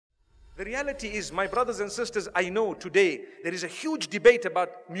The reality is, my brothers and sisters, I know today there is a huge debate about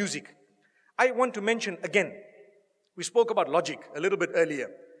music. I want to mention again, we spoke about logic a little bit earlier.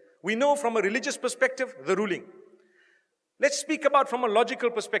 We know from a religious perspective, the ruling. Let's speak about from a logical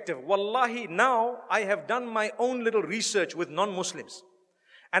perspective. Wallahi, now I have done my own little research with non-Muslims.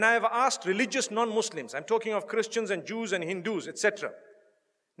 And I have asked religious non-Muslims, I'm talking of Christians and Jews and Hindus, etc.,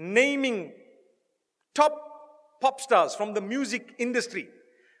 naming top pop stars from the music industry.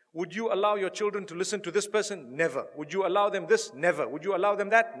 Would you allow your children to listen to this person? Never. Would you allow them this? Never. Would you allow them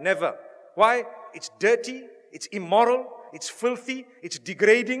that? Never. Why? It's dirty, it's immoral, it's filthy, it's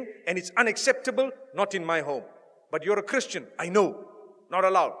degrading, and it's unacceptable. Not in my home. But you're a Christian, I know, not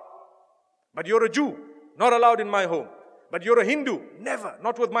allowed. But you're a Jew, not allowed in my home. But you're a Hindu, never,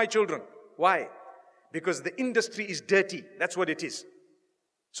 not with my children. Why? Because the industry is dirty, that's what it is.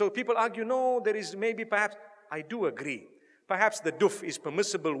 So people argue, no, there is maybe perhaps, I do agree. Perhaps the duf is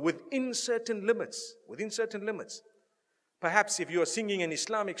permissible within certain limits, Perhaps if you are singing an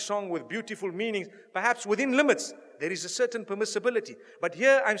Islamic song with beautiful meanings, perhaps within limits, there is a certain permissibility. But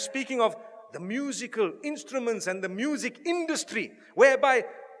here I'm speaking of the musical instruments and the music industry, whereby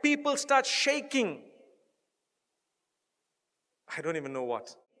people start shaking. I don't even know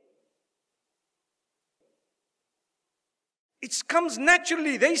what. It comes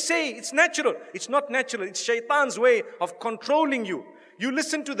naturally. They say it's natural. It's not natural. It's shaitan's way of controlling you. You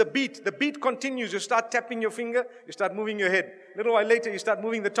listen to the beat continues. You start tapping your finger, you start moving your head. A little while later, you start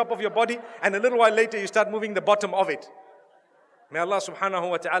moving the top of your body, and a little while later, you start moving the bottom of it. May Allah subhanahu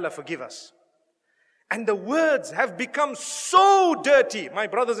wa ta'ala forgive us. And the words have become so dirty, my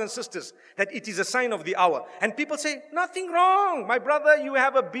brothers and sisters, that it is a sign of the hour. And people say, nothing wrong. My brother, you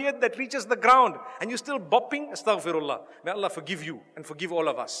have a beard that reaches the ground and you're still bopping. Astaghfirullah. May Allah forgive you and forgive all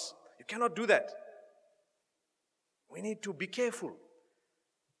of us. You cannot do that. We need to be careful.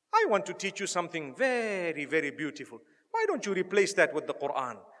 I want to teach you something very, very beautiful. Why don't you replace that with the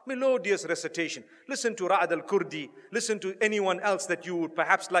Quran? Melodious recitation. Listen to Ra'ad al-Kurdi. Listen to anyone else that you would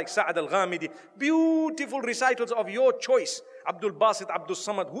perhaps like, Sa'ad al-Ghamidi. Beautiful recitals of your choice. Abdul Basit, Abdul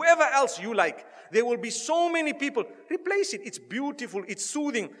Samad, whoever else you like. There will be so many people. Replace it. It's beautiful. It's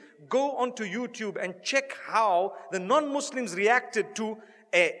soothing. Go onto YouTube and check how the non-Muslims reacted to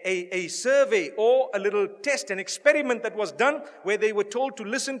a survey or a little test, an experiment that was done where they were told to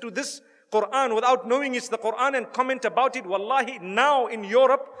listen to this Quran without knowing it's the Quran and comment about it. Wallahi, now in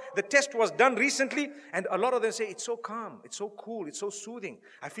Europe, the test was done recently and a lot of them say, it's so calm, it's so cool, it's so soothing.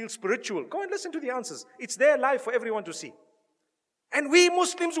 I feel spiritual. Go and listen to the answers. It's there live for everyone to see. And we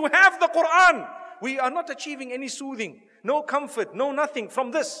Muslims who have the Quran, we are not achieving any soothing, no comfort, no nothing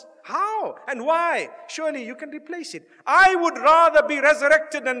from this. How and why? Surely you can replace it. I would rather be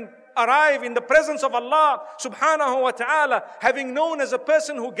resurrected and arrive in the presence of Allah subhanahu wa ta'ala, having known as a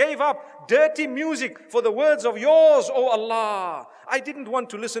person who gave up dirty music for the words of yours, O Allah. I didn't want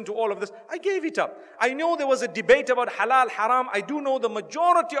to listen to all of this. I gave it up. I know there was a debate about halal, haram. I do know the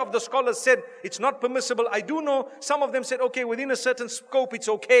majority of the scholars said it's not permissible. I do know some of them said, okay, within a certain scope it's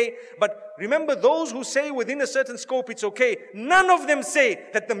okay. But remember, those who say within a certain scope it's okay, none of them say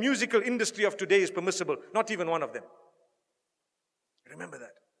that the musical industry of today is permissible. Not even one of them. Remember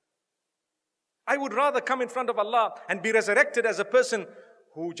that. I would rather come in front of Allah and be resurrected as a person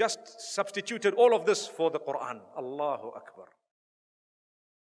who just substituted all of this for the Quran. Allahu Akbar.